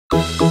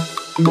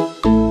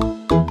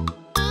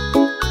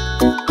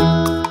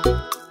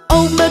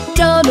Old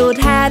MacDonald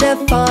had a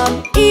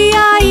farm,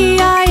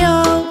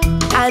 E-I-E-I-O.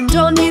 And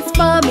on his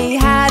farm he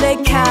had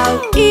a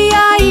cow,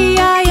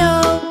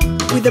 E-I-E-I-O.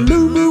 With a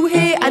moo-moo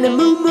here and a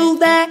moo-moo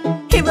there,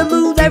 here a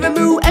moo, there a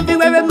moo,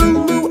 everywhere a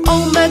moo-moo.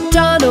 Old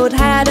MacDonald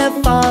had a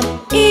farm,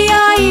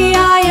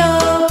 E-I-E-I-O.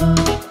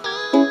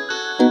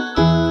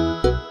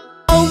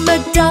 Old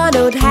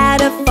MacDonald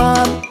had a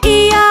farm,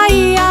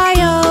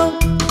 E-I-E-I-O.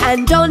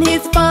 And on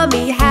his farm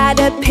he had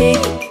a pig,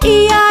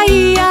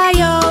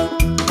 E-I-E-I-O.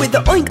 With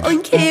a oink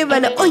oink here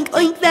and a oink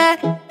oink there,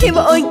 here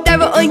a oink,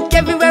 there a oink,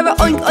 everywhere a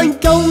oink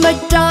oink. Old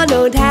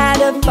MacDonald had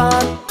a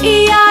farm,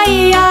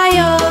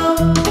 E-I-E-I-O.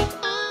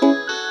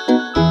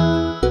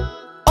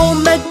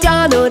 Old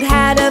MacDonald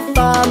had a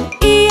farm,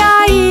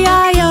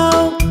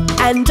 E-I-E-I-O.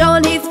 And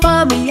on his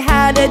farm he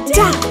had a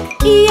duck,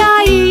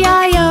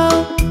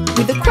 E-I-E-I-O.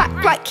 With a quack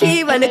quack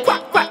here and a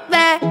quack quack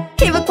there,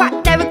 here a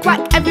quack, there a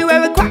quack,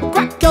 everywhere a quack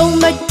quack. Old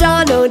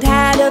MacDonald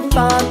had a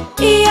farm,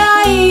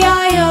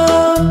 E-I-E-I-O.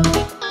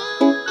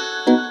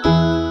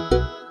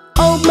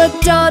 Old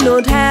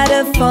MacDonald had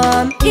a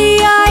farm,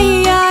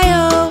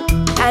 E-I-E-I-O.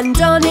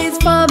 And on his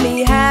farm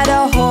he had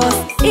a horse,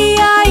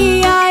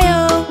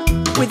 E-I-E-I-O.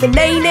 With a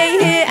neigh-neigh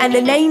here and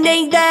a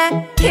neigh-neigh there,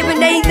 here a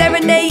neigh, there a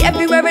neigh,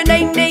 everywhere a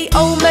neigh-neigh.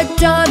 Old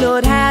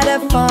MacDonald had a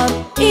farm,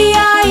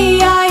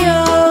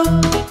 E-I-E-I-O.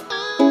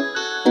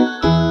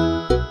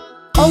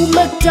 Old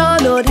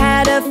MacDonald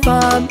had a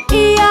farm,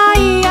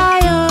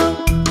 E-I-E-I-O.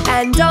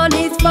 And on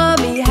his farm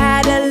he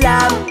had a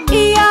lamb,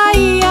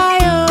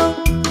 E-I-E-I-O.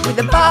 With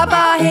a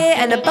bar here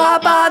and a bar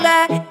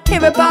there,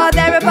 here a bar,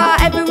 there a bar,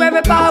 everywhere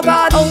a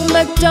bar. Old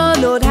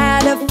MacDonald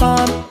had a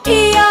farm,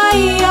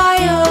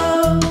 E-I-E-I-O.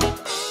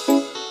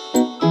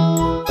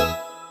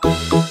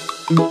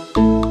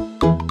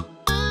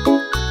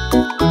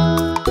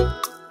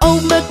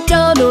 Old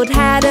MacDonald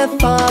had a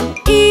farm,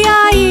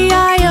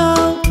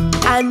 E-I-E-I-O.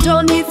 And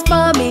on his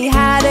farm he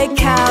had a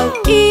cow,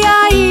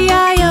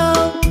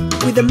 E-I-E-I-O.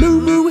 With a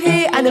moo-moo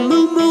here and a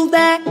moo-moo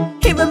there,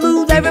 here a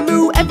moo, there a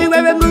moo,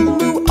 everywhere a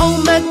moo-moo.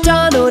 Old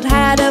MacDonald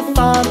had a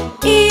farm,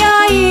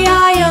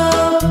 E-I-E-I-O.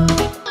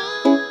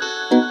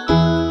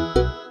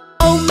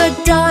 Old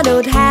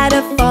MacDonald had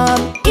a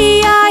farm,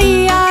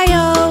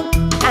 E-I-E-I-O.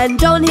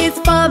 And on his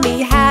farm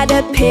he had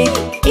a pig,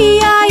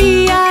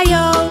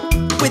 E-I-E-I-O.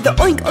 With a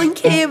oink oink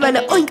here and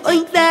a oink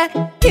oink there,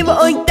 here a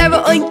oink, there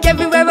a oink,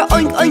 everywhere a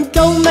oink oink.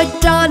 Old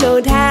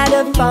MacDonald had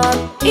a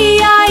farm,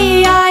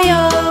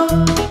 E-I-E-I-O.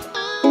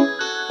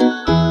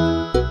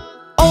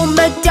 Old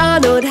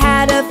MacDonald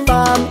had a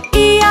farm,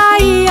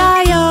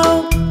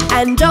 E-I-E-I-O.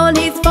 And on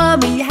his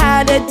farm he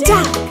had a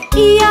duck,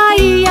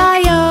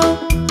 E-I-E-I-O.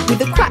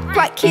 With a quack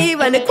quack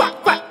here and a quack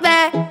quack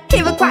there,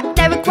 here a quack,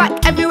 there a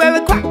quack, everywhere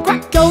a quack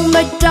quack. Old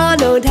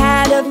MacDonald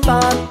had a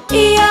farm,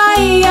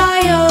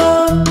 E-I-E-I-O.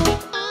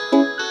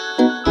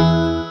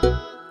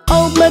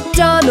 Old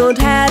MacDonald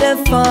had a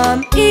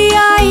farm,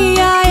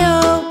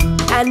 E-I-E-I-O.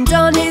 And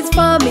on his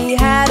farm he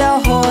had a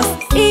horse,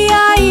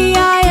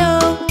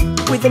 E-I-E-I-O.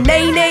 With a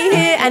neigh-neigh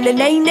here and a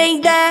neigh-neigh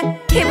there,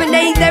 here a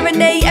neigh, there a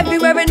neigh,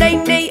 everywhere a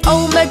neigh-neigh.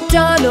 Old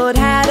MacDonald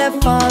had a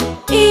farm,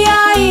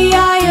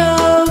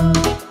 E-I-E-I-O.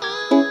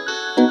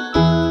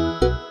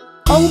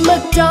 Old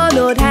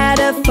MacDonald had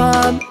a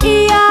farm,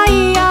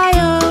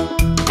 E-I-E-I-O.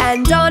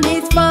 And on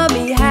his farm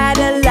he had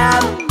a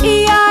lamb,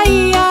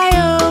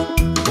 E-I-E-I-O.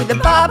 With a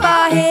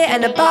bar here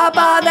and a bar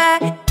there,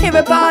 here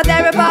a bar,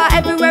 there a bar,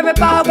 everywhere a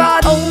bar.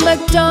 Old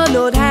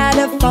MacDonald had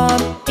a farm,